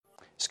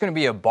Is it going to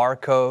be a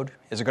barcode?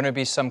 Is it going to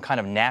be some kind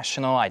of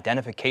national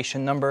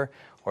identification number?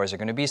 Or is it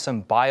going to be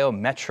some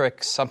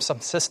biometric some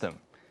system?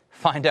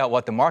 Find out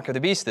what the mark of the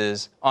beast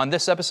is on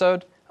this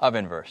episode of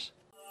Inverse.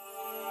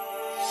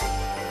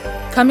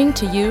 Coming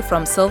to you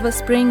from Silver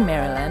Spring,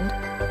 Maryland,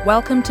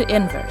 welcome to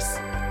Inverse,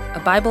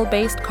 a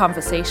Bible-based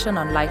conversation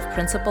on life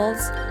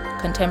principles,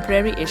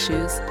 contemporary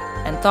issues,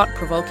 and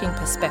thought-provoking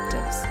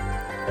perspectives.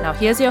 Now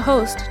here's your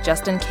host,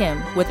 Justin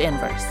Kim, with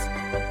Inverse.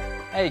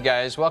 Hey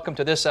guys, welcome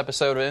to this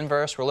episode of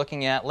Inverse. We're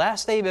looking at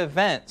last day of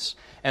events,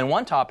 and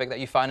one topic that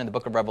you find in the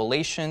book of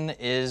Revelation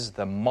is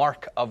the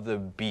mark of the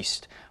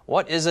beast.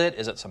 What is it?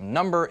 Is it some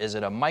number? Is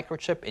it a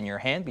microchip in your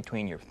hand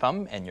between your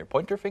thumb and your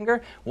pointer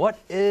finger? What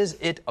is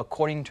it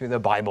according to the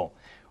Bible?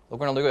 We're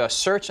going to do a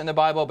search in the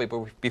Bible, but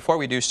before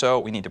we do so,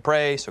 we need to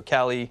pray. So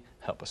Callie,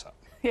 help us out.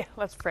 Yeah,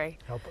 let's pray.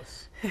 Help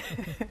us.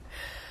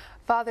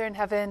 Father in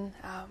heaven,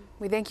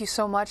 we thank you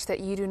so much that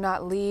you do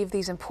not leave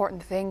these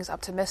important things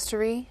up to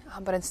mystery,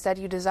 but instead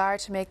you desire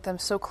to make them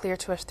so clear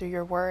to us through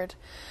your word.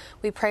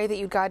 We pray that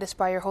you guide us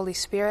by your Holy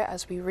Spirit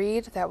as we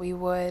read, that we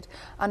would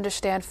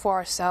understand for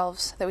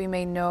ourselves, that we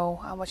may know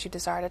what you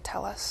desire to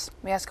tell us.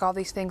 We ask all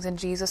these things in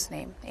Jesus'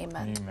 name.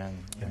 Amen. Amen.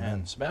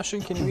 Amen.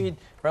 Sebastian, can you read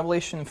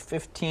Revelation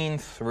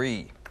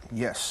 15:3?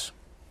 Yes.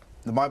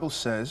 The Bible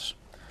says,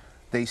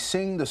 "They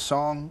sing the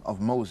song of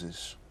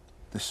Moses,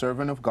 the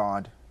servant of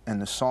God, and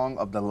the song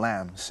of the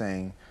Lamb,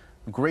 saying,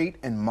 Great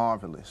and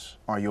marvelous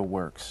are your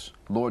works,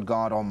 Lord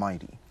God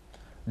Almighty.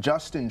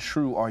 Just and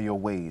true are your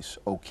ways,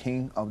 O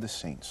King of the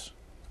saints."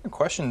 The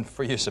question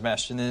for you,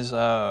 Sebastian, is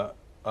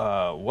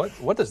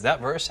what does that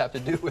verse have to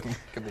do with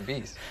Mark of the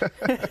Beast?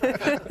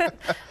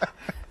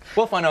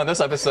 We'll find out in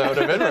this episode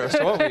of Inverse,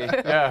 won't we?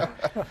 Yeah.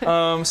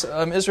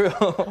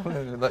 Israel,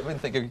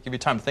 let me give you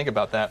time to think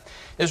about that.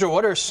 Israel,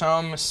 what are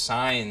some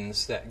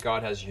signs that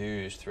God has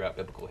used throughout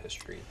biblical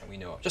history that we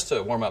know of? Just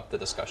to warm up the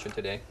discussion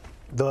today.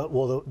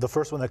 The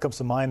first one that comes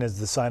to mind is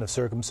the sign of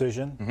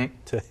circumcision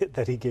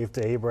that he gave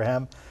to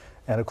Abraham.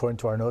 And according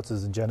to our notes,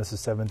 is in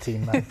Genesis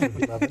 17, 9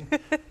 through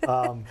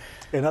 11.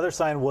 Another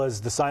sign was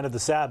the sign of the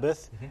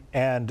Sabbath.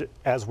 And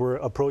as we're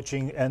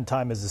approaching end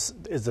time is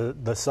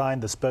the sign,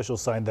 the special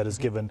sign that is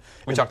given.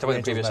 We talked about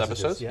in previous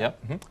episodes. Yeah.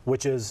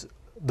 Which is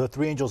the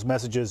three angels'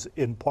 messages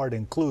in part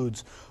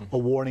includes a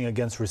warning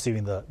against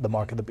receiving the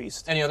mark of the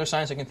beast. Any other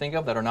signs you can think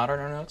of that are not on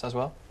our notes as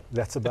well?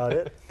 That's about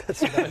it.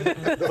 Those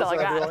are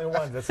the only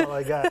ones. That's all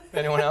I got.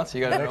 Anyone else? You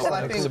got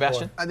anything,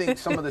 Sebastian? I think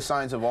some of the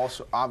signs have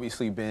also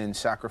obviously been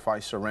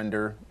sacrifice,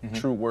 surrender,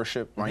 true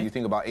worship. Right? You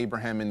think about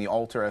Abraham in the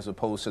altar as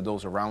opposed to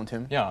those around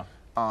him. Yeah.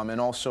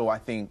 And also, I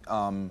think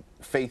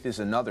faith is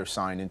another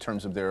sign in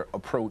terms of their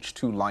approach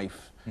to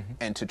life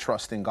and to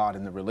trust in God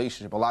in the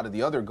relationship. A lot of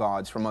the other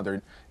gods from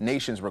other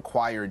nations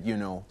required,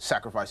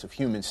 sacrifice of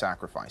human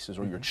sacrifices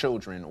or your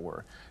children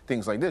or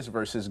things like this.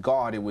 Versus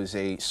God, it was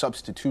a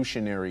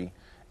substitutionary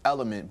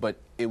element, but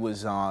it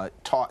was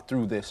taught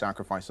through the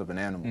sacrifice of an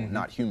animal,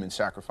 not human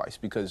sacrifice,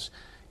 because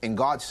in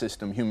God's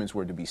system, humans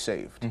were to be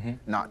saved,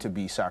 not to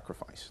be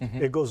sacrificed.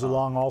 It goes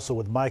along also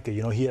with Micah.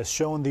 He has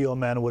shown thee, O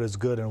man, what is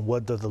good, and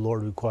what does the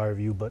Lord require of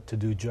you, but to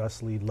do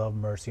justly, love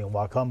mercy, and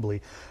walk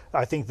humbly.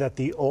 I think that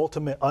the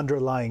ultimate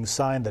underlying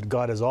sign that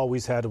God has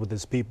always had with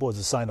his people is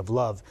a sign of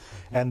love.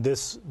 And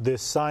this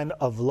sign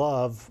of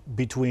love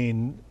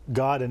between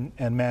God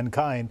and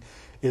mankind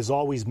is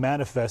always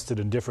manifested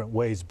in different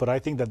ways. But I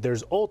think that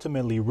there's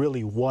ultimately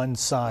really one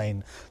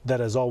sign that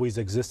has always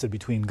existed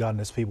between God and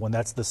his people, and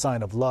that's the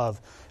sign of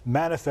love,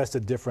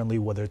 manifested differently,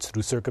 whether it's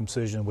through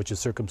circumcision, which is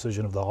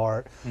circumcision of the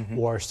heart,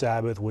 or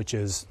Sabbath, which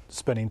is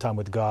spending time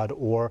with God,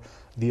 or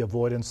the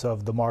avoidance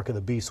of the mark of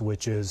the beast,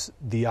 which is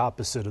the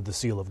opposite of the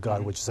seal of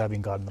God, which is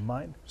having God in the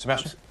mind.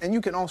 Sebastian? And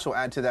you can also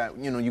add to that,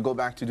 you go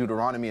back to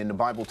Deuteronomy, and the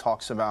Bible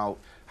talks about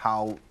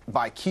how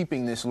by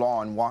keeping this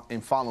law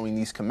and following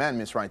these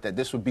commandments, right, that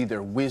this would be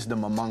their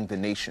wisdom among the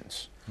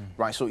nations,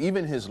 right? So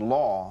even his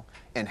law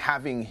and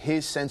having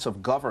his sense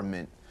of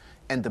government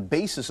and the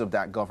basis of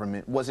that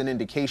government was an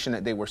indication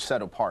that they were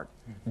set apart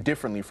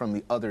differently from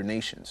the other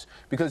nations.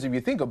 Because if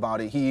you think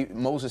about it,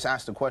 Moses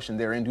asked the question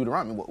there in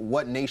Deuteronomy,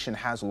 what nation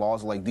has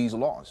laws like these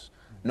laws?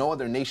 No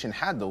other nation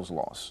had those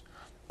laws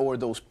or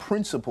those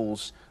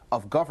principles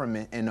of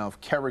government and of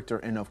character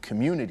and of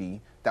community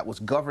that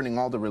was governing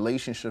all the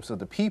relationships of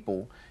the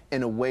people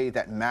in a way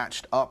that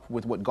matched up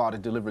with what God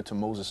had delivered to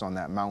Moses on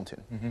that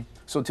mountain.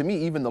 So to me,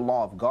 even the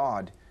law of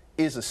God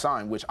is a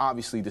sign, which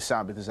obviously the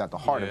Sabbath is at the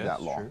heart of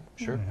that law.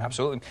 Sure,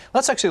 absolutely.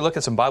 Let's actually look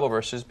at some Bible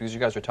verses, because you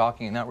guys are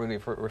talking and not really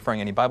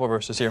referring any Bible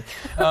verses here.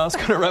 Let's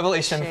go to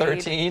Revelation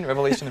 13.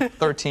 Revelation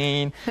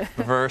 13,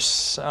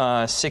 verse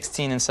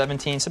 16 and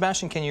 17.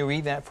 Sebastian, can you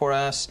read that for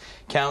us?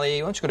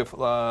 Callie, why don't you go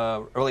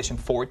to Revelation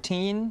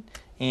 14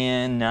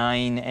 and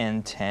 9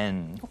 and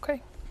 10.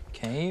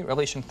 Okay,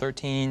 Revelation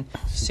 13,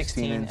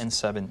 16 and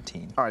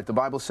 17. All right, the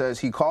Bible says,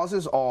 "He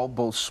causes all,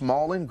 both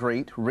small and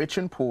great, rich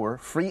and poor,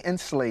 free and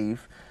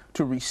slave,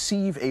 to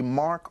receive a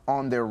mark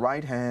on their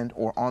right hand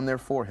or on their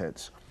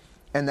foreheads,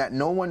 and that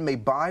no one may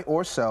buy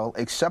or sell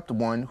except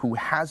one who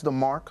has the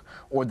mark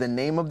or the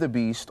name of the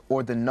beast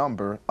or the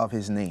number of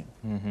his name.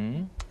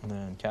 And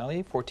then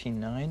Callie,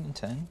 14:9 and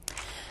 10.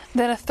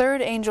 Then a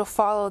third angel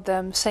followed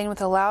them, saying with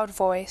a loud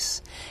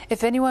voice,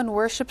 "If anyone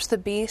worships the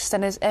beast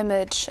and his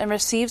image, and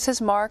receives his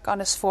mark on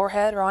his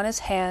forehead or on his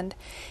hand,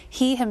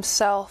 he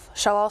himself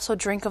shall also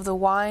drink of the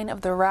wine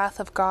of the wrath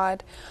of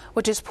God,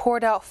 which is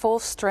poured out full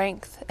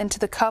strength into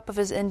the cup of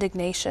his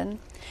indignation.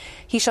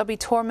 He shall be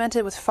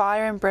tormented with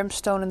fire and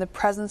brimstone in the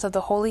presence of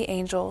the holy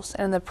angels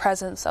and in the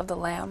presence of the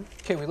Lamb."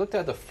 Okay, we looked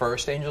at the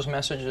first angel's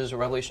messages of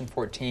Revelation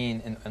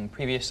 14 in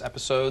previous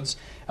episodes.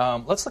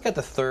 Let's look at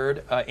the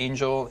third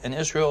angel in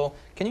Israel.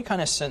 Can you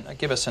kind of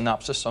give a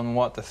synopsis on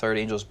what the third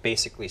angel is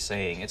basically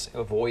saying? It's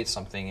avoid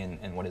something,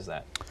 and what is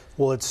that?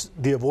 Well, it's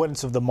the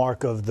avoidance of the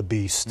mark of the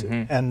beast.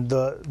 And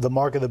the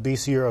mark of the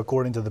beast here,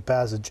 according to the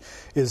passage,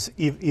 is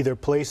either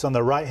placed on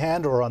the right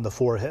hand or on the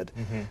forehead,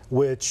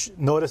 which,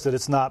 notice that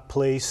it's not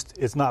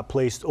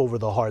placed over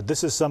the heart.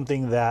 This is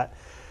something that,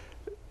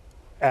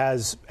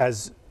 as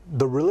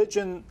the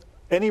religion,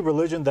 any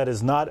religion that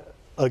is not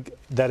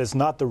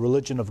the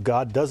religion of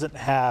God doesn't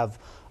have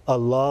a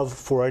love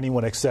for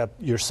anyone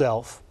except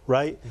yourself,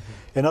 right?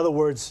 In other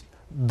words,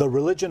 the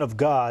religion of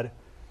God,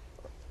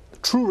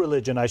 true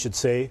religion, I should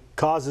say,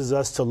 causes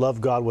us to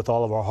love God with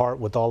all of our heart,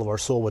 with all of our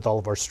soul, with all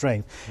of our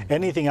strength.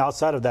 Anything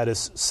outside of that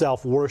is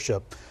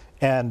self-worship.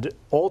 And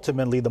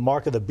ultimately, the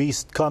mark of the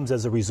beast comes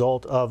as a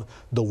result of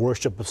the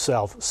worship of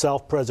self,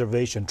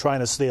 self-preservation,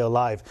 trying to stay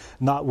alive,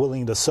 not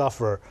willing to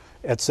suffer,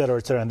 etc.,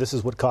 etc. And this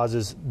is what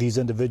causes these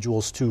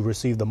individuals to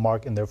receive the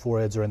mark in their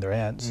foreheads or in their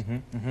hands.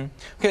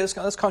 Okay,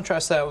 let's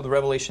contrast that with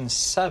Revelation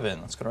 7.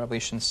 Let's go to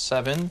Revelation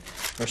 7,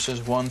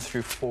 verses 1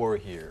 through 4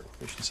 here.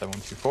 Revelation 7, 1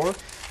 through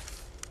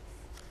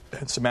 4.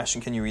 And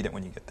Sebastian, can you read it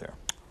when you get there?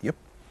 Yep.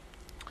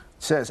 It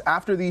says,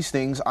 "After these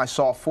things I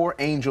saw 4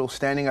 angels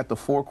standing at the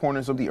 4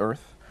 corners of the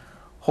earth,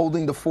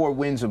 holding the 4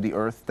 winds of the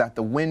earth, that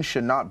the wind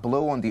should not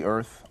blow on the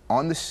earth,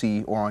 on the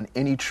sea, or on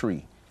any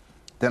tree.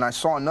 Then I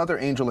saw another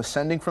angel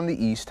ascending from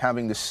the east,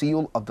 having the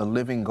seal of the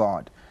living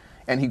God.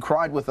 And he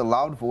cried with a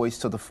loud voice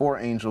to the 4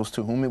 angels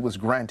to whom it was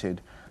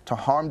granted to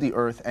harm the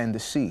earth and the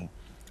sea,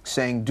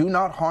 saying, Do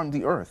not harm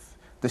the earth,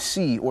 the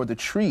sea, or the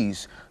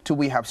trees, till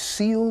we have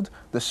sealed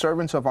the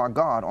servants of our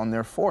God on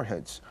their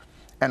foreheads.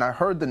 And I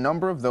heard the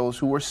number of those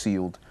who were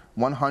sealed,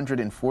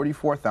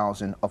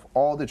 144,000 of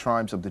all the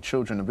tribes of the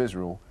children of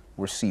Israel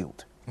were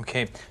sealed."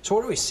 Okay, so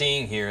what are we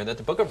seeing here? That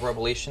the book of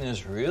Revelation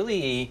is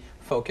really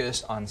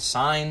focused on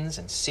signs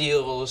and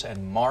seals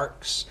and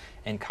marks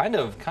and kind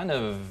of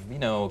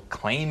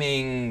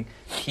claiming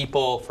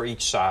people for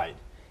each side.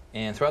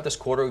 And throughout this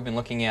quarter, we've been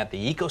looking at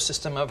the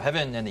ecosystem of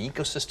heaven and the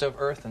ecosystem of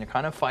earth, and they're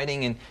kind of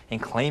fighting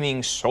and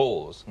claiming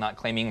souls, not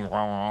claiming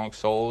wrong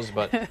souls,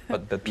 but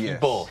the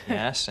people,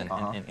 yes,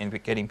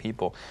 and getting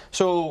people.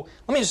 So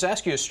let me just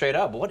ask you straight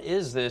up, what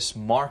is this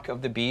mark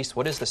of the beast?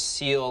 What is the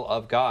seal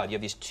of God? You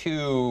have these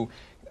two,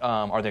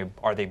 are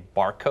they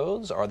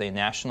barcodes? Are they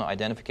national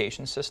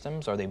identification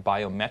systems? Are they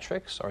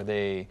biometrics? What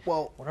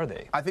are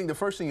they? I think the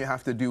first thing you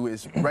have to do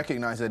is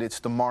recognize that it's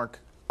the mark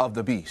of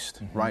the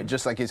beast, right?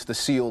 Just like it's the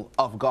seal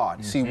of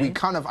God. See, we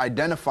kind of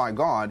identify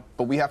God,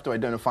 but we have to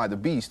identify the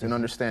beast and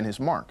understand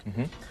his mark.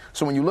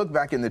 So when you look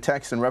back in the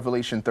text in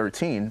Revelation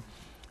 13,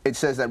 it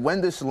says that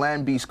when this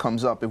land beast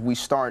comes up, if we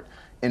start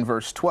in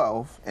verse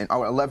 12,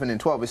 or 11 and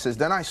 12, it says,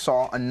 "Then I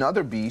saw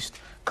another beast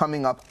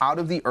coming up out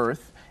of the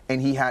earth,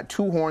 and he had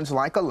 2 horns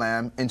like a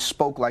lamb and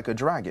spoke like a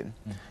dragon.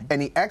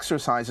 And he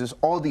exercises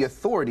all the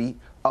authority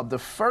of the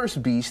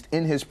first beast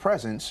in his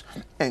presence,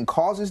 and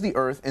causes the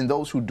earth and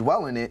those who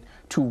dwell in it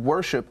to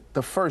worship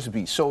the first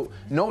beast." So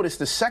notice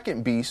the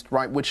second beast,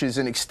 right, which is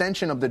an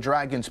extension of the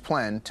dragon's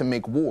plan to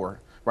make war,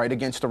 right,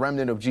 against the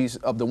remnant of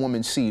Jesus, of the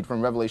woman's seed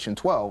from Revelation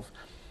 12.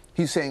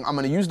 He's saying, I'm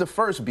going to use the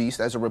first beast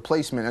as a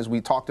replacement, as we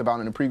talked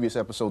about in the previous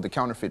episode, the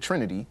counterfeit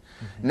trinity.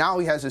 Now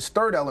he has his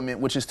third element,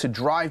 which is to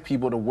drive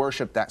people to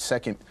worship that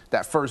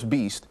first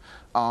beast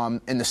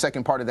in the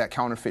second part of that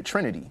counterfeit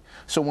trinity.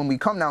 So when we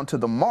come down to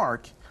the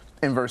mark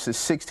in verses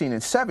 16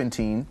 and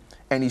 17,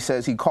 and he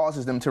says he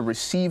causes them to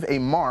receive a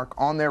mark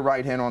on their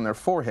right hand, on their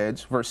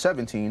foreheads, verse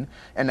 17,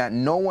 and that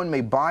no one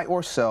may buy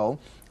or sell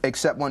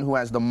except one who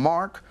has the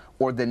mark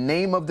or the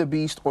name of the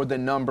beast or the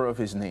number of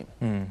his name,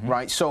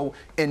 right? So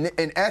in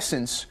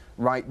essence,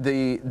 right,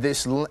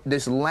 this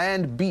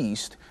land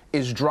beast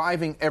is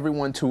driving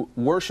everyone to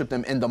worship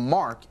them, and the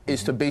mark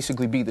is to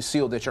basically be the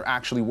seal that you're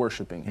actually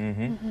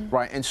worshiping,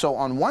 right? And so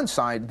on one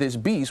side, this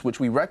beast, which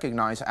we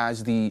recognize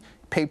as the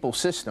papal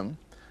system,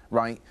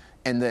 right,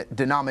 and that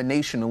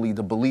denominationally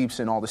the beliefs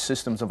and all the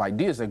systems of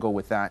ideas that go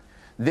with that,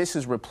 this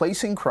is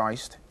replacing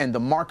Christ, and the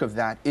mark of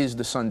that is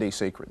the Sunday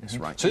sacredness,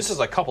 right? So this is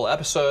like a couple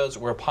episodes.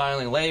 We're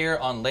piling layer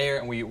on layer,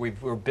 and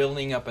we're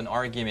building up an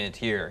argument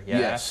here. Yeah?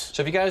 Yes.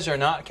 So if you guys are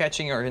not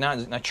catching or you're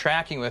not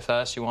tracking with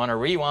us, you want to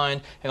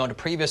rewind and go to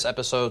previous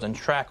episodes and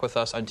track with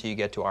us until you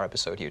get to our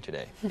episode here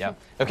today. Yeah.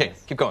 Okay,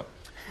 keep going.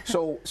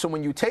 So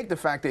when you take the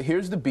fact that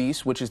here's the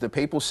beast, which is the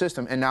papal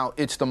system, and now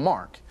it's the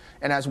mark.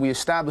 And as we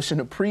established in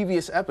a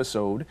previous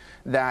episode,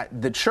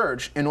 that the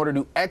church, in order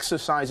to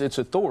exercise its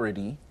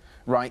authority,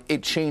 right,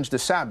 it changed the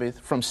Sabbath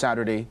from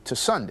Saturday to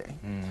Sunday.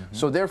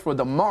 So therefore,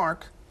 the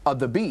mark of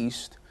the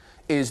beast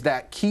is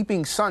that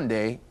keeping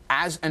Sunday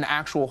as an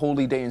actual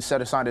holy day and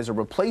set aside as a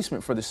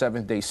replacement for the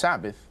seventh-day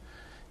Sabbath,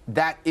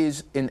 that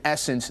is, in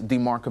essence, the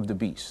mark of the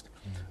beast.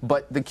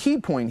 But the key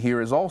point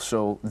here is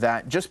also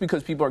that just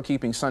because people are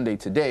keeping Sunday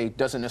today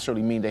doesn't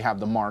necessarily mean they have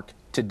the mark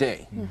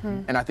today.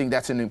 And I think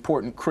that's an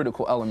important,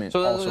 critical element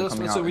also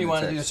coming out. So we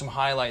want to do some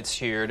highlights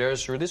here.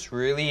 There's this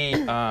really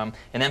an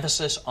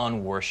emphasis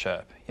on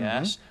worship,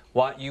 yes?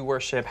 What you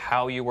worship,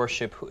 how you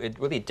worship, it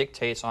really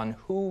dictates on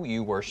who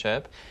you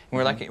worship.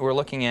 And we're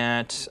looking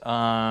at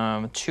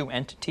two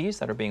entities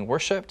that are being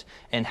worshipped,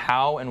 and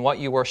how and what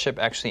you worship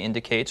actually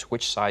indicates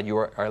which side you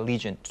are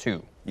allegiant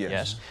to.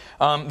 Yes.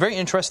 Very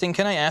interesting.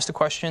 Can I ask the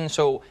question?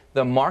 So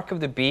the mark of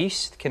the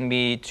beast can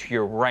be to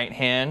your right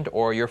hand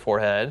or your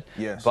forehead.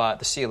 Yes. But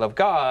the seal of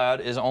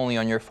God is only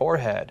on your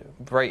forehead.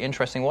 Very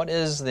interesting. What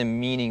is the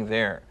meaning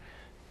there?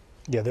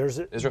 Yeah, there's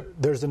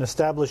an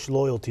established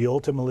loyalty.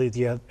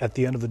 Ultimately, at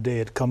the end of the day,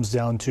 it comes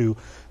down to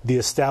the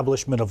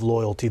establishment of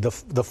loyalty. The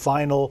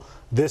final,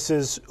 this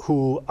is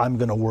who I'm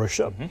going to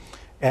worship.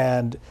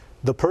 And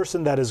the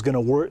person that is going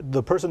to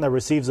the person that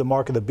receives the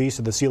mark of the beast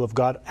or the seal of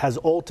God has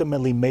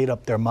ultimately made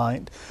up their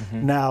mind.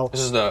 Now,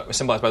 this is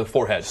symbolized by the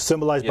forehead.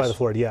 Symbolized by the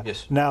forehead, yeah.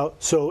 Yes. Now,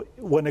 so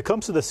when it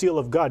comes to the seal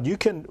of God,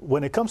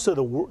 when it comes to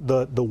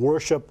the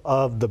worship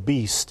of the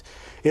beast,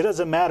 it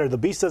doesn't matter. The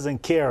beast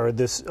doesn't care.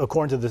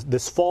 According to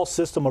this false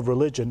system of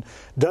religion,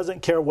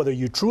 doesn't care whether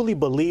you truly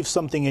believe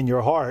something in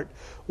your heart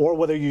or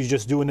whether you're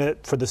just doing it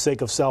for the sake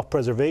of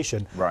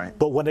self-preservation. Right.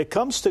 But when it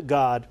comes to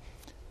God,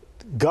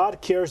 God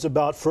cares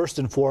about, first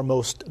and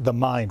foremost, the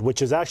mind,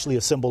 which is actually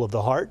a symbol of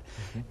the heart.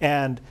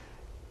 And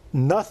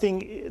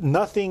nothing,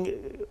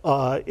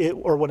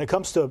 or when it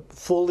comes to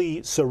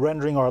fully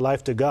surrendering our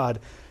life to God,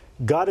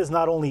 God is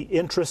not only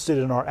interested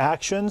in our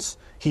actions,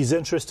 He's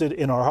interested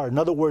in our heart. In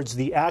other words,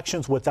 the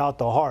actions without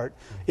the heart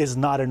is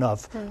not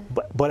enough.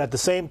 But at the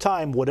same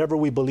time, whatever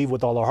we believe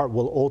with all our heart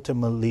will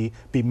ultimately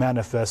be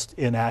manifest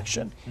in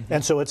action.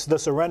 And so it's the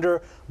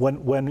surrender,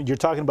 when you're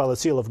talking about the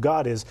seal of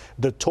God, is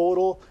the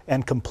total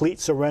and complete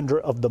surrender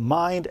of the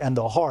mind and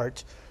the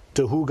heart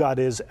to who God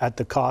is at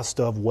the cost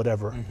of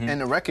whatever.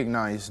 And to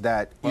recognize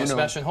that,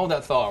 Sebastian, hold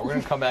that thought. We're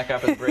going to come back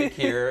after the break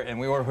here, and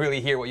we want to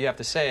really hear what you have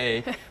to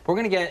say. We're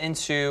going to get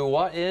into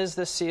what is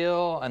the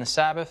seal and the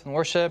Sabbath and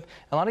worship,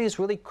 and a lot of these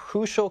really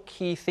crucial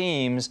key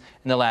themes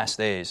in the last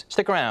days.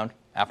 Stick around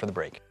after the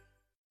break.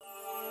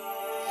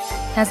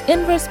 Has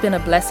Inverse been a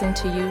blessing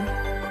to you?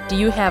 Do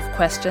you have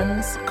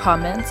questions,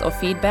 comments, or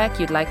feedback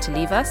you'd like to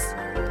leave us?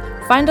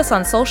 Find us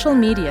on social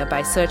media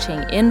by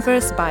searching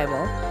Inverse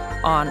Bible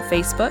on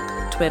Facebook,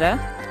 Twitter,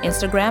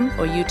 Instagram,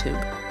 or YouTube.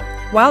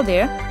 While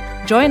there,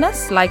 join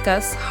us, like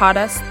us, heart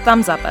us,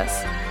 thumbs up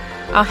us.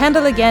 Our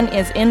handle again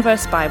is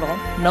Inverse Bible,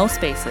 no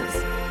spaces.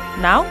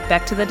 Now,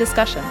 back to the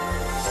discussion.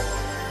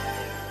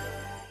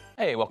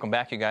 Hey, welcome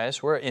back, you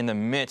guys. We're in the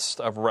midst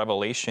of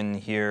Revelation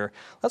here.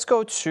 Let's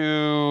go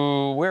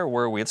to, where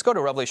were we? Let's go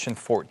to Revelation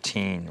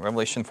 14.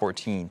 Revelation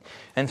 14.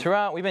 And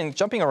throughout, we've been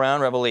jumping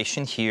around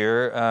Revelation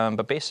here,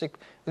 but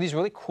these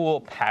really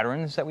cool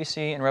patterns that we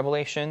see in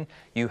Revelation.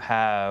 You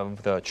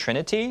have the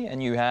Trinity,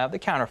 and you have the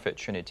counterfeit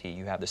Trinity.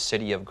 You have the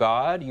city of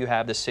God. You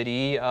have the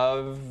city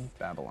of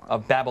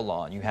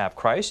Babylon. You have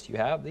Christ. You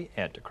have the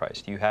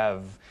Antichrist. You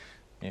have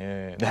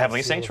the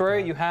heavenly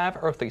sanctuary. You have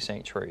earthly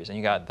sanctuaries. And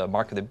you got the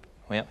mark of the...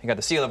 Well, you got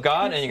the seal of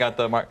God, and you got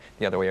the mark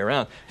the other way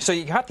around. So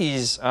you got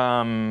these,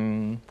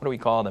 what do we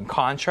call them?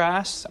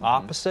 Contrasts,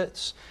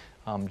 opposites,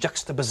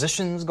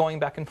 juxtapositions going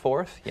back and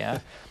forth. Yeah.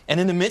 And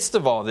in the midst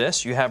of all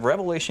this, you have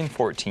Revelation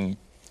 14,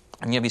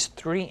 and you have these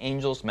three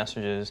angels'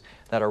 messages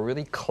that are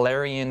really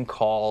clarion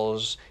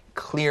calls,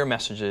 clear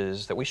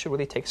messages that we should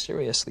really take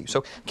seriously.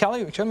 So,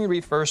 Callie, can we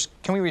read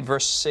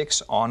verse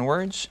 6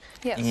 onwards?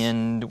 Yes.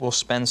 And we'll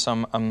spend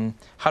some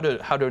how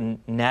to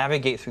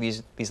navigate through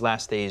these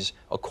last days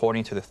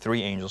according to the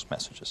three angels'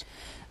 messages.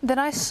 Then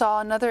I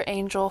saw another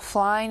angel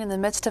flying in the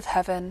midst of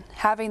heaven,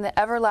 having the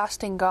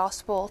everlasting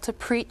gospel to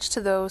preach to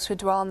those who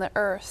dwell on the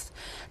earth,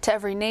 to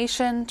every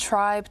nation,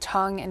 tribe,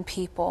 tongue, and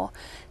people,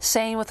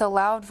 saying with a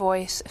loud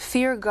voice,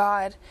 Fear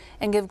God,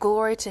 and give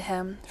glory to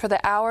Him, for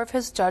the hour of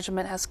His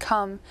judgment has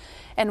come,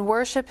 and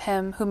worship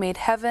Him who made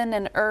heaven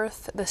and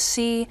earth, the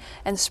sea,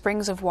 and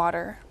springs of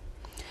water.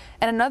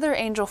 And another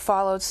angel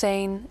followed,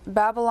 saying,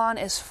 Babylon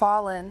is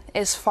fallen,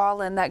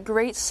 that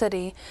great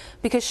city,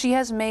 because she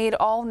has made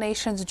all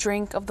nations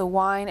drink of the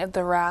wine of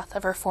the wrath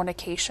of her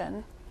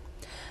fornication.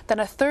 Then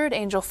a third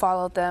angel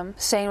followed them,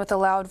 saying with a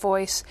loud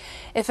voice,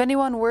 If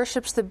anyone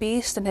worships the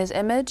beast in his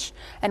image,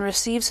 and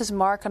receives his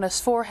mark on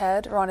his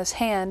forehead or on his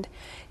hand,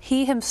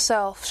 he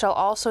himself shall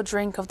also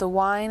drink of the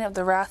wine of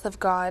the wrath of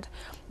God,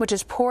 which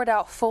is poured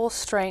out full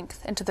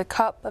strength into the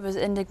cup of his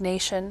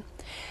indignation.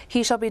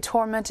 He shall be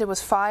tormented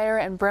with fire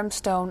and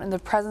brimstone in the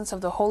presence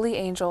of the holy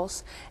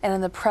angels and in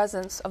the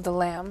presence of the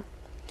Lamb.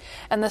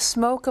 And the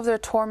smoke of their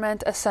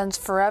torment ascends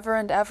forever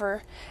and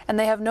ever, and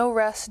they have no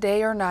rest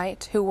day or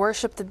night, who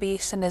worship the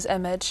beast and his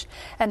image,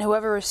 and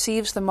whoever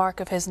receives the mark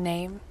of his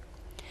name.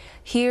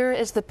 Here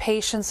is the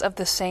patience of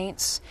the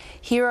saints.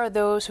 Here are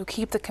those who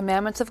keep the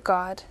commandments of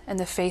God and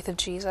the faith of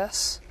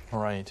Jesus.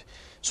 Right.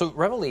 So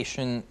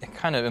Revelation,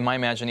 kind of in my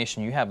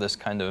imagination, you have this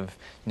kind of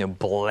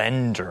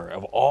blender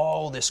of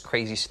all this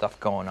crazy stuff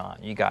going on.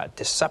 You got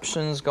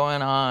deceptions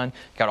going on,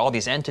 you got all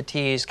these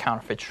entities,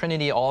 counterfeit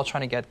trinity, all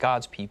trying to get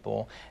God's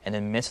people. And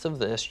in the midst of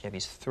this, you have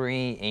these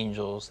three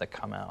angels that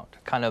come out,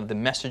 kind of the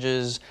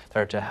messages that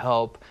are to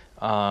help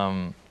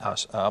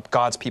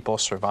God's people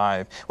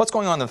survive. What's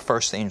going on in the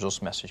first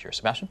angel's message here,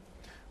 Sebastian?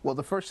 Well,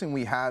 the first thing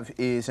we have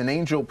is an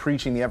angel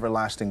preaching the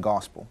everlasting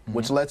gospel,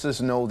 which lets us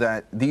know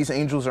that these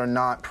angels are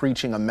not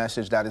preaching a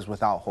message that is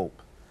without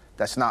hope.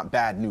 That's not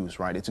bad news,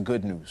 right? It's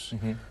good news.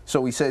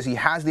 So he says he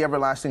has the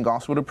everlasting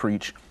gospel to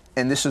preach,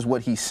 and this is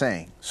what he's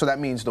saying. So that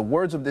means the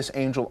words of this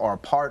angel are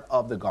part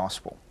of the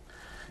gospel.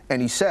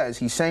 And he says,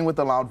 he's saying with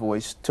a loud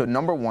voice to,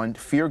 number one,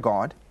 fear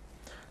God,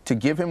 to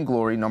give him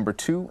glory, number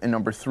two, and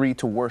number three,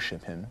 to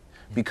worship him,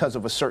 because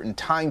of a certain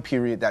time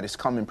period that has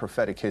come in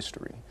prophetic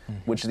history,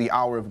 which is the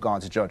hour of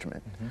God's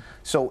judgment.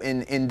 So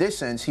in this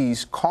sense,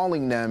 he's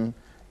calling them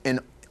and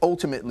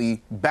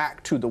ultimately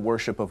back to the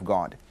worship of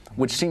God,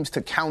 which seems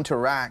to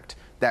counteract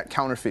that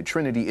counterfeit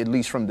trinity, at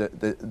least from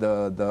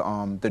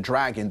the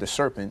dragon, the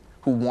serpent,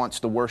 who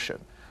wants the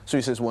worship. So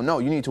he says, well, no,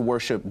 you need to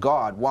worship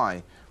God.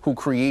 Why? Who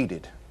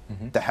created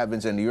the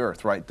heavens and the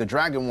earth, right? The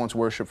dragon wants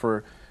worship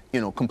for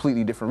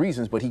completely different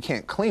reasons, but he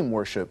can't claim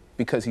worship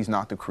because he's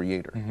not the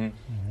creator. And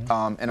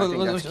I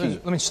think that's key.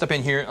 Let me step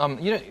in here.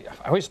 There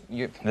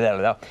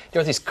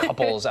are these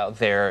couples out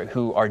there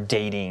who are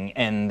dating,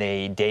 and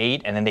they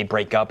date, and then they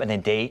break up, and they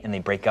date, and they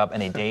break up,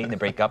 and they date, and they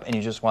break up, and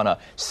you just want to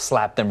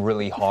slap them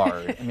really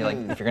hard and be like,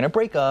 if you're gonna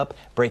break up,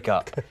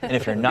 and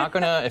if you're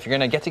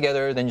gonna get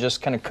together, then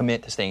just kind of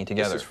commit to staying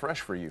together. This is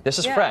fresh for you. This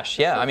is fresh,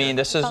 yeah. I mean,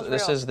 this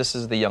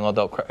is the young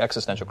adult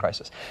existential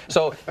crisis.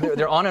 So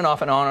they're on and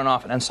off and on and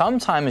off, and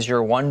sometimes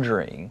you're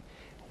wondering,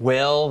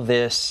 will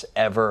this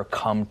ever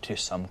come to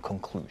some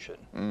conclusion?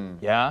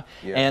 Yeah?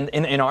 And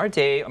in our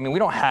day, I mean, we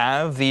don't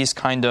have these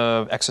kind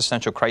of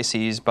existential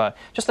crises, but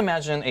just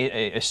imagine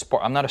a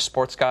sport. I'm not a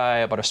sports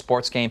guy, but a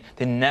sports game,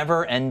 the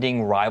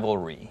never-ending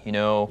rivalry,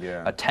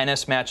 a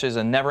tennis match is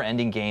a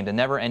never-ending game, the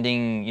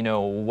never-ending,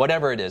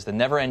 whatever it is, the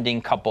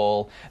never-ending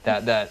couple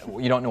that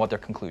you don't know what their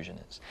conclusion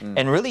is.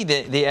 And really,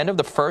 the end of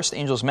the first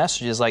angel's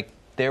message is like,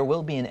 there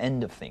will be an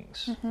end of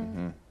things.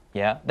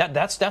 Yeah,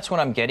 that's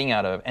what I'm getting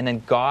out of. And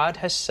then God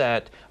has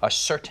set a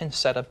certain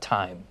set of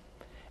time,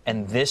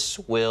 and this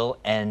will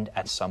end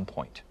at some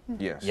point.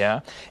 Yes.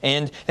 Yeah,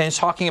 and then it's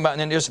talking about, and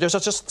then there's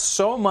just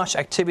so much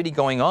activity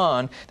going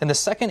on. Then the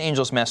second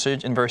angel's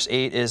message in verse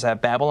 8 is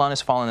that Babylon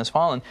is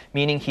fallen,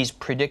 meaning he's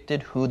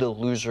predicted who the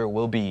loser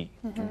will be.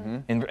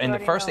 In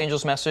the first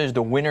angel's message,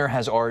 the winner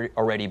has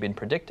already been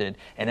predicted,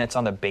 and it's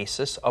on the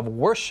basis of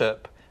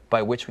worship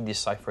by which we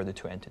decipher the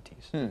two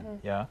entities.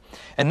 Yeah,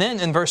 and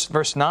then in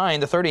verse 9,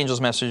 the third angel's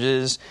message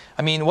is,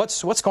 I mean,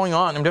 what's going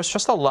on? I mean, there's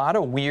just a lot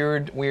of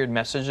weird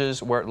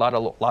messages, a lot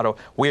of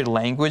weird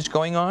language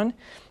going on,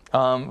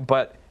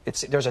 but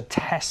there's a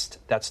test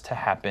that's to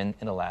happen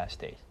in the last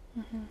days.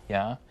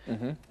 Yeah,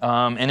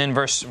 and in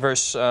verse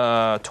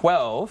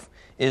 12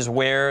 is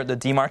where the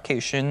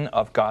demarcation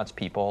of God's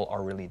people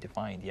are really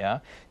defined,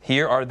 yeah?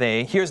 Here's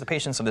the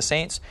patience of the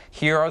saints,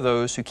 here are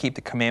those who keep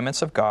the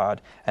commandments of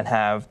God and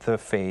have the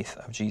faith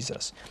of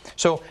Jesus.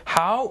 So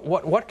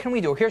what can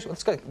we do?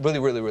 Let's get really,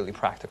 really, really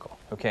practical,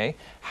 okay?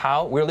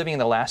 We're living in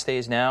the last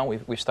days now.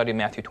 We've studied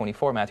Matthew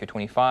 24, Matthew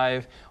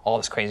 25, all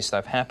this crazy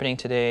stuff happening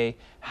today.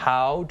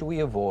 How do we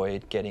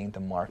avoid getting the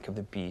mark of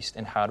the beast,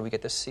 and how do we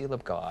get the seal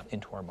of God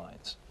into our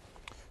minds?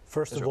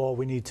 First of all,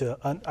 we need to,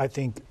 I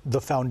think the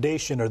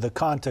foundation or the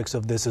context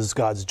of this is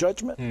God's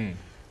judgment,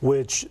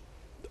 which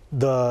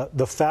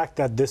the fact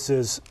that this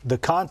is the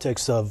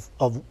context of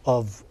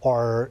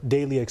our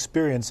daily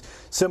experience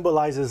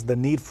symbolizes the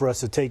need for us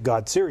to take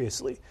God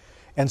seriously.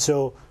 And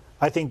so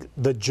I think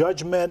the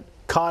judgment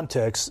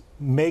context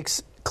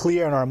makes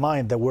clear in our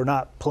mind that we're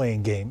not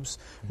playing games.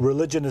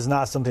 Religion is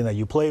not something that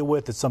you play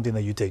with, it's something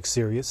that you take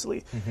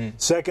seriously.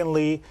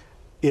 Secondly,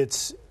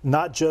 it's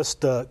not just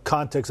the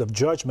context of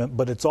judgment,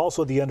 but it's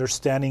also the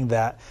understanding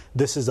that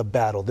this is a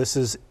battle.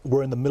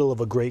 We're in the middle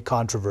of a great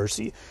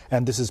controversy,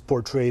 and this is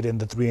portrayed in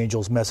the three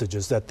angels'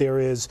 messages, that there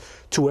is,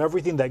 to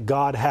everything that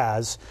God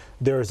has,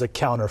 there is a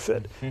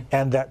counterfeit,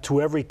 and that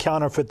to every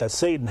counterfeit that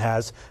Satan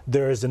has,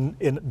 there's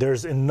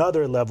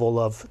another level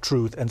of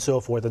truth, and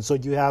so forth. And so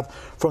you have,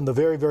 from the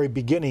very, very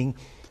beginning,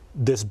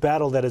 this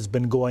battle that has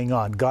been going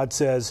on. God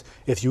says,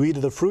 if you eat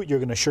of the fruit, you're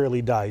going to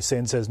surely die.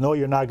 Satan says, no,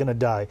 you're not going to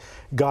die.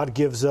 God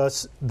gives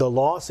us the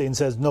law. Satan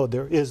says, no,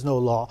 there is no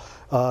law.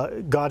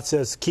 God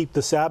says, keep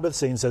the Sabbath.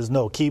 Satan says,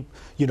 no, keep,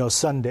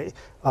 Sunday.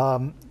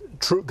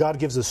 God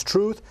gives us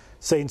truth.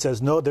 Satan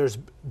says, no, there's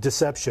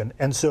deception.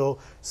 And so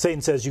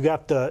Satan says,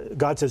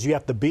 God says you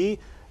have to be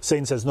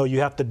Satan says, no,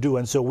 you have to do.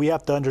 And so we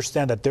have to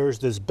understand that there's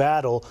this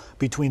battle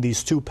between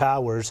these two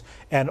powers.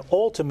 And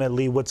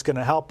ultimately, what's going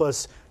to help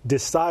us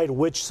decide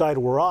which side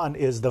we're on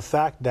is the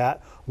fact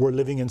that we're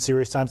living in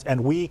serious times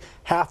and we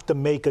have to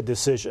make a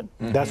decision.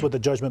 That's what the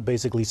judgment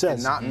basically says.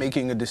 And not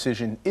making a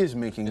decision is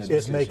making a decision.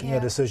 Is making a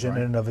decision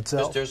in and of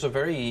itself. There's a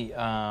very,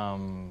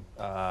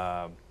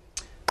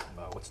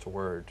 what's the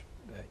word?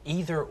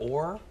 Either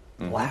or,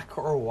 black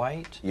or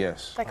white.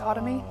 Yes.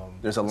 Dichotomy?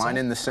 There's a line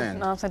in the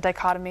sand. No, it's a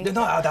dichotomy.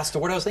 No, that's the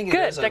word I was thinking.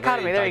 Good, There's a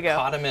dichotomy, very there you go.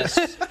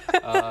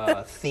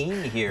 dichotomous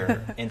theme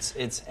here.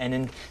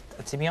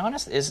 To be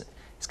honest, it's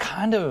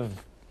kind of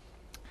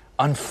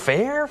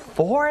unfair,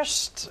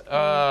 forced,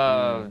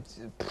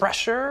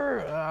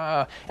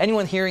 pressure.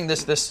 Anyone hearing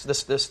this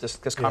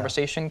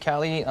conversation,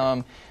 Callie,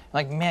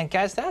 like, man,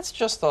 guys, that's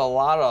just a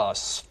lot of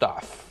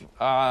stuff.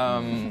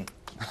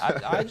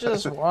 I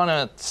just want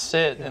to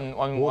sit and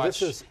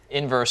watch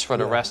Inverse for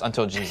the rest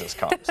until Jesus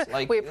comes.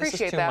 Like, we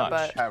appreciate that,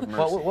 much. but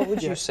What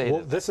would you say?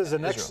 Well, this is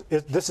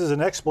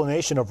an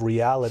explanation of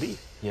reality.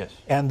 Yes.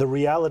 And the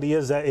reality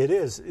is that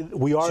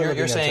we are So living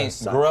you're in saying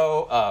test time.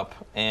 grow up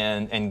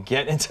and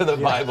get into the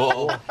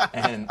Bible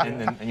and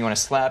you want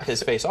to slap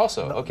his face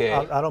also. Okay.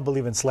 I don't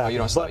believe in slapping. you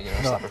don't slap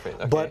her face.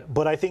 Okay.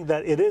 But I think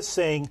that it is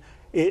saying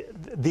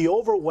the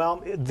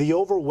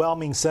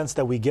overwhelming sense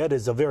that we get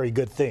is a very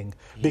good thing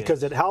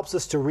because it helps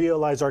us to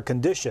realize our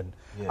condition.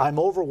 Yes. I'm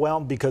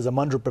overwhelmed because I'm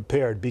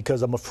underprepared,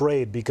 because I'm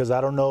afraid, because I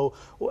don't know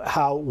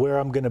where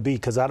I'm going to be,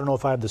 because I don't know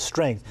if I have the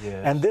strength.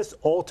 Yes. And this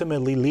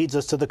ultimately leads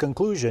us to the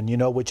conclusion,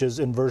 which is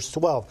in verse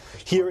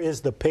 12. Here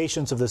is the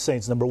patience of the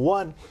saints. Number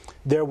one,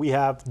 there we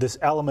have this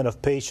element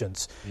of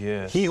patience.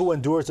 Yes. He who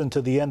endures unto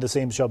the end, the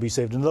same shall be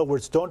saved. In other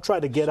words, don't try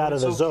to get out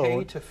of the zone. It's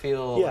okay to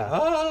feel.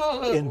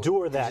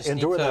 Endure that.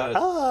 Endure that.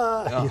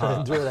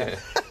 Endure that.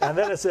 And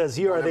then it says,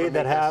 here are they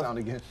that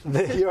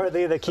here are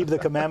they that keep the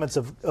commandments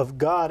of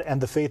God and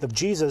the faith of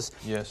Jesus.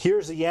 Yes.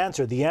 Here's the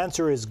answer. The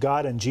answer is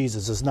God and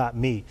Jesus. It's not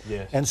me.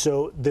 Yes. And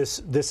so this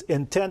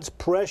intense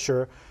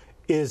pressure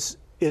is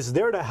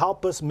there to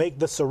help us make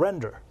the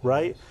surrender,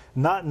 right?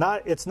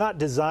 Not it's not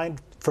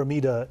designed for me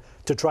to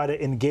try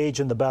to engage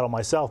in the battle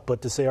myself,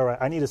 but to say, all right,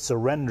 I need to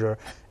surrender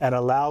and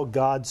allow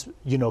God's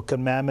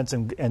commandments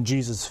and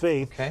Jesus'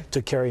 faith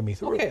to carry me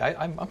through. Okay,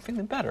 I'm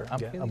feeling better.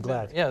 I'm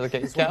glad. Yeah,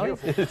 okay. Callie?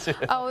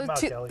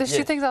 there's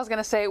two things I was going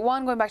to say.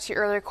 One, going back to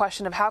your earlier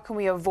question of how can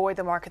we avoid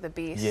the mark of the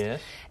beast.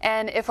 Yes.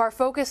 And if our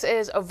focus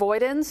is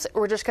avoidance,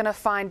 we're just going to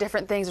find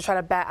different things to try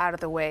to bat out of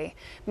the way.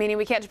 Meaning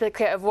we can't just be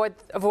like, okay,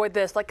 avoid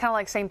this, like kind of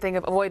like same thing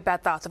of avoid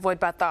bad thoughts,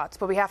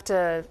 but we have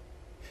to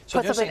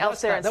put something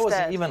else there instead. That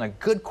wasn't even a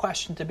good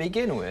question to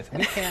begin with.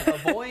 We can't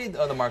avoid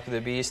the mark of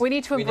the beast. We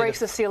need to embrace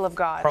the seal of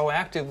God.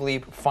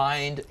 Proactively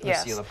find the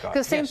seal of God.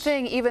 Because same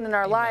thing, even in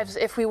our lives,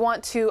 if we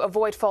want to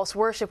avoid false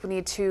worship, we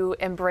need to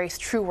embrace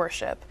true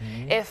worship.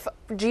 If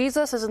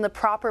Jesus is in the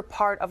proper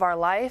part of our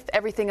life,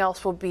 everything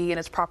else will be in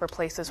its proper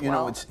place as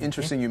well. It's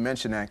interesting you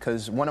mention that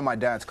because one of my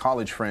dad's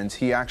college friends,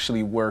 he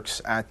actually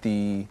works at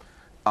the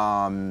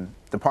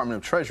Department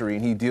of Treasury,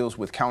 and he deals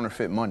with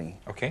counterfeit money.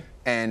 Okay.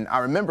 And I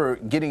remember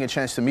getting a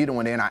chance to meet him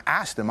one day, and I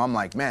asked him, I'm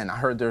like, man, I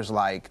heard there's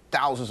like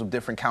thousands of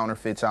different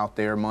counterfeits out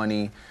there,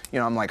 money.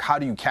 I'm like, how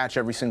do you catch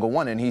every single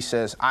one? And he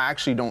says, I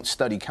actually don't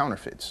study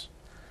counterfeits.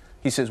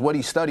 He says what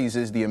he studies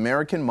is the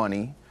American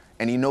money,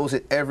 and he knows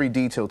it every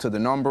detail to the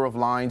number of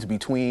lines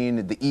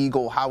between the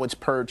eagle, how it's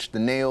perched, the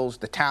nails,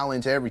 the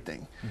talons,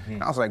 everything.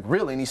 And I was like,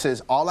 really? And he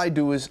says, all I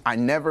do is I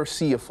never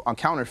see a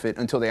counterfeit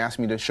until they ask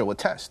me to show a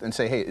test and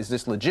say, hey, is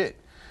this legit?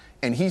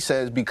 And he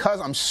says, because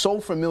I'm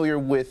so familiar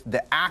with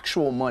the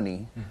actual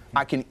money,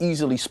 I can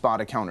easily spot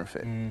a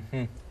counterfeit.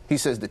 He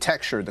says the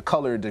texture, the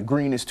color, the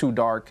green is too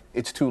dark,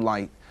 it's too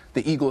light.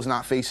 The eagle's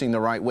not facing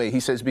the right way. He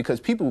says because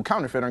people who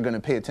counterfeit aren't going to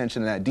pay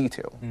attention to that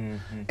detail.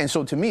 And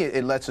so to me,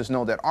 it lets us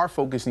know that our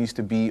focus needs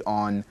to be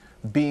on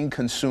being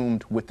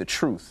consumed with the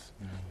truth.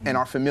 And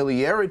our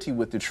familiarity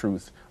with the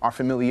truth, our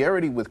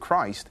familiarity with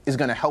Christ is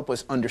going to help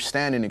us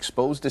understand and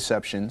expose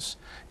deceptions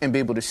and be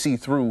able to see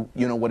through,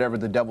 whatever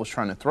the devil's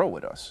trying to throw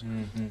at us.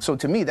 So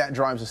to me, that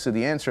drives us to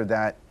the answer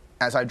that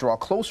as I draw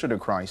closer to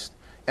Christ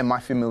and my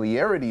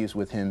familiarity is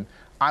with him,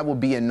 I will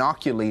be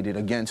inoculated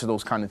against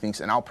those kind of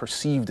things, and I'll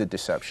perceive the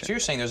deception. So you're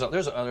saying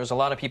there's a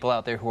lot of people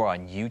out there who are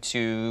on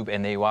YouTube,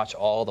 and they watch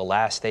all the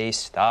Last Day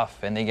stuff,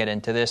 and they get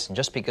into this, and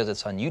just because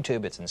it's on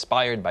YouTube, it's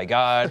inspired by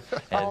God,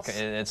 and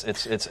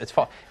it's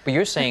false. But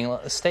you're saying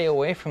stay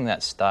away from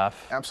that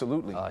stuff.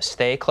 Absolutely.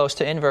 Stay close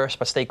to Inverse,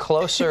 but stay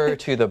closer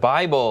to the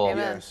Bible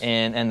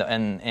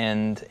and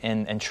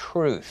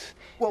truth.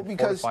 Well,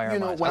 because,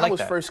 when I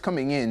was first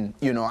coming in,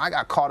 I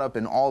got caught up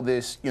in all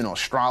this,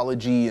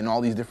 astrology and all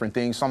these different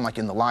things. So I'm like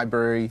in the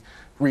library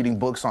reading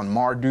books on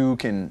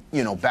Marduk and,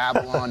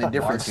 Babylon and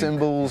different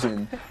symbols.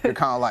 And you're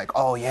kind of like,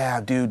 oh,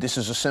 yeah, dude, this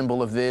is a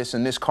symbol of this.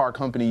 And this car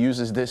company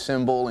uses this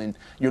symbol. And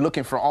you're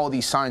looking for all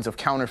these signs of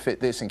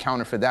counterfeit this and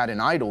counterfeit that in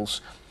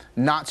idols,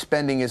 not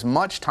spending as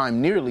much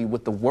time nearly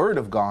with the Word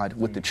of God,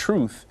 with the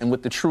truth, and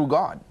with the true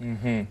God.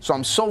 So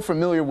I'm so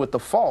familiar with the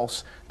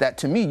false that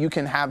to me you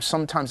can have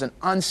sometimes an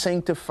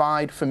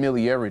unsanctified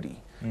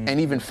familiarity. and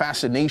even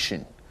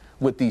fascination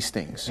with these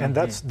things. And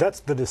that's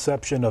the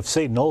deception of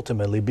Satan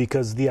ultimately,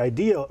 because the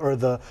idea or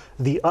the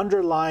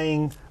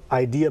underlying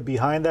idea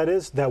behind that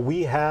is that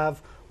we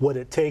have what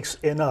it takes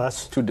in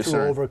us to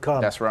discern.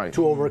 Overcome. That's right.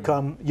 To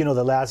overcome, the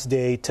last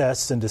day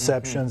tests and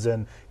deceptions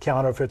and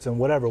counterfeits and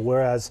whatever.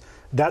 Whereas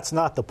that's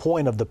not the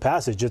point of the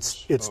passage.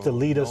 It's to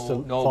lead us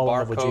to fall in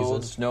love with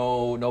Jesus.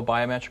 No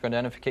biometric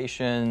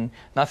identification,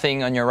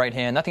 nothing on your right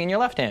hand, nothing in your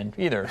left hand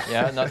either.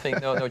 Yeah, nothing,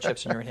 no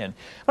chips in your right hand.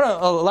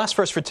 Last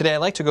verse for today, I'd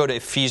like to go to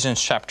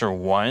Ephesians chapter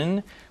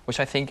 1, which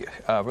I think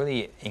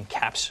really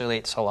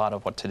encapsulates a lot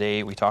of what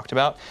today we talked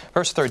about.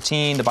 Verse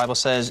 13, the Bible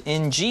says,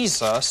 "In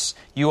Jesus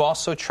you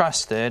also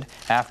trusted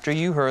after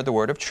you heard the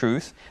word of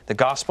truth, the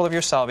gospel of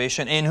your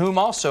salvation, in whom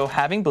also,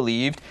 having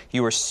believed,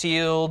 you were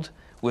sealed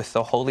with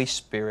the Holy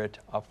Spirit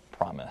of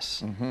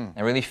promise."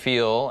 I really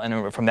feel,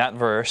 and from that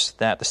verse,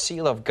 that the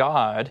seal of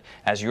God,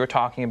 as you were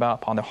talking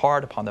about, upon the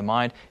heart, upon the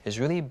mind, is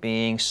really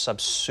being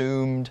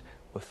subsumed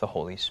with the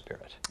Holy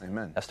Spirit.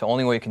 Amen. That's the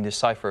only way you can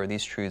decipher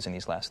these truths in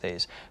these last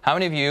days. How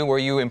many of you were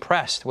you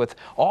impressed with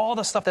all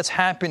the stuff that's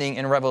happening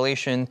in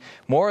Revelation,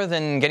 more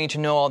than getting to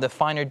know all the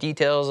finer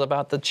details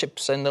about the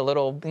chips and the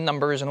little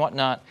numbers and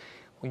whatnot?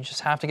 We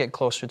just have to get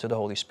closer to the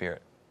Holy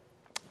Spirit.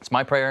 It's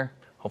my prayer,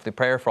 hopefully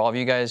prayer for all of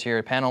you guys here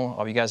at panel,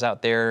 all of you guys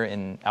out there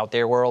in out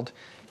there world.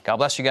 God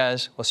bless you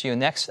guys. We'll see you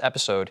next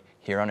episode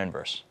here on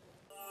Inverse.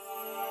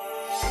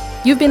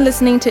 You've been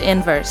listening to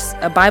Inverse,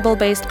 a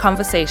Bible-based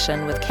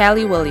conversation with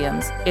Callie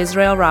Williams,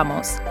 Israel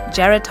Ramos,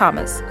 Jared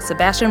Thomas,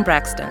 Sebastian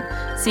Braxton,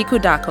 Siku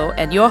Dako,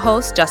 and your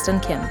host,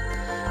 Justin Kim.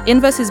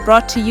 Inverse is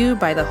brought to you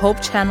by the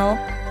Hope Channel,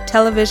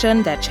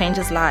 television that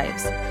changes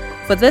lives.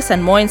 For this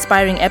and more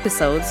inspiring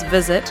episodes,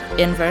 visit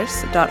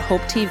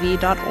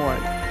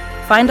inverse.hopetv.org.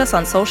 Find us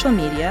on social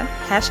media,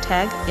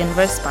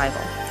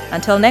 #InverseBible.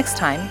 Until next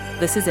time,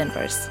 this is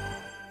Inverse.